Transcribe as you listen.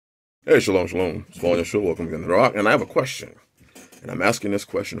Hey, shalom, shalom. It's Paul Yeshua. Welcome again to the Rock. And I have a question. And I'm asking this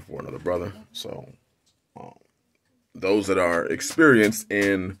question for another brother. So, those that are experienced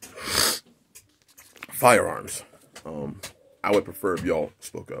in firearms, I would prefer if y'all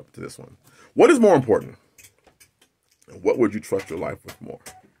spoke up to this one. What is more important? And what would you trust your life with more?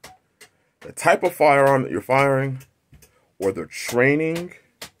 The type of firearm that you're firing, or the training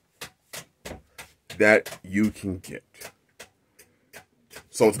that you can get?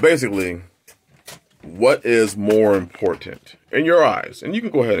 So it's basically, what is more important in your eyes? And you can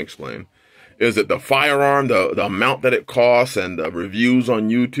go ahead and explain. Is it the firearm, the amount that it costs, and the reviews on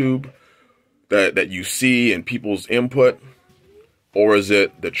YouTube that you see and people's input? Or is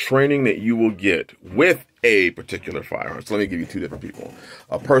it the training that you will get with a particular firearm? So let me give you two different people.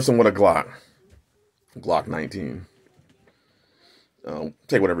 A person with a Glock 19.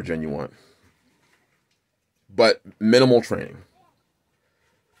 Take whatever gen you want. But minimal training.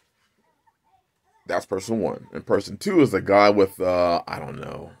 That's person one. And person two is the guy with, I don't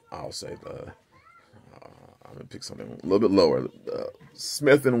know, I'll say I'm going to pick something a little bit lower.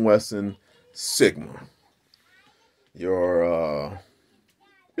 Smith & Wesson Sigma.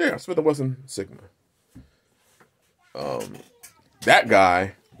 Smith & Wesson Sigma. That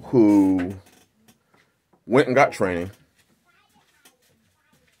guy who went and got training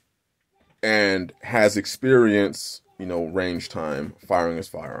and has experience, range time firing his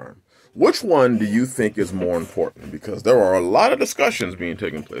firearm. Which one do you think is more important? Because there are a lot of discussions being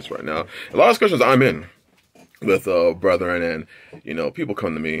taken place right now. A lot of discussions I'm in with brethren, and people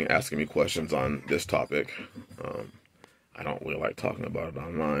come to me asking me questions on this topic. I don't really like talking about it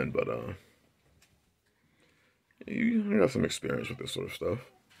online, but you have some experience with this sort of stuff.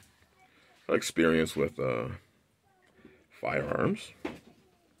 Experience with firearms.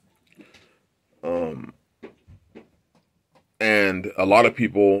 And a lot of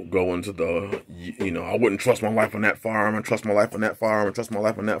people go into I wouldn't trust my life on that firearm, I trust my life on that firearm, I trust my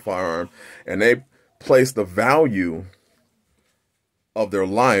life on that firearm. And they place the value of their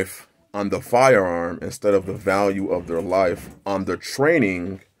life on the firearm instead of the value of their life on their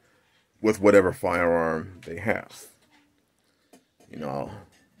training with whatever firearm they have. I don't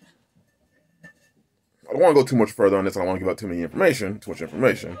want to go too much further on this. I don't want to give out too much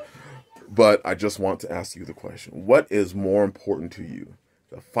information. But I just want to ask you the question. What is more important to you?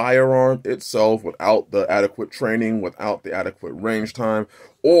 The firearm itself without the adequate training, without the adequate range time,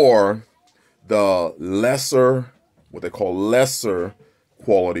 or the lesser, what they call lesser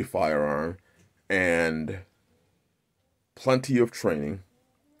quality firearm and plenty of training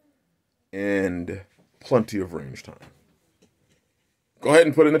and plenty of range time? Go ahead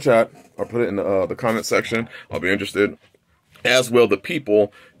and put it in the chat or put it in the comment section. I'll be interested, as will the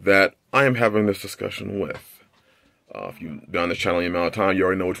people that I am having this discussion with. If you've been on this channel any amount of time, you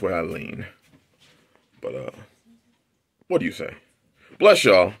already know which way I lean. But what do you say? Bless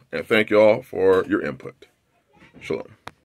y'all, and thank y'all for your input. Shalom.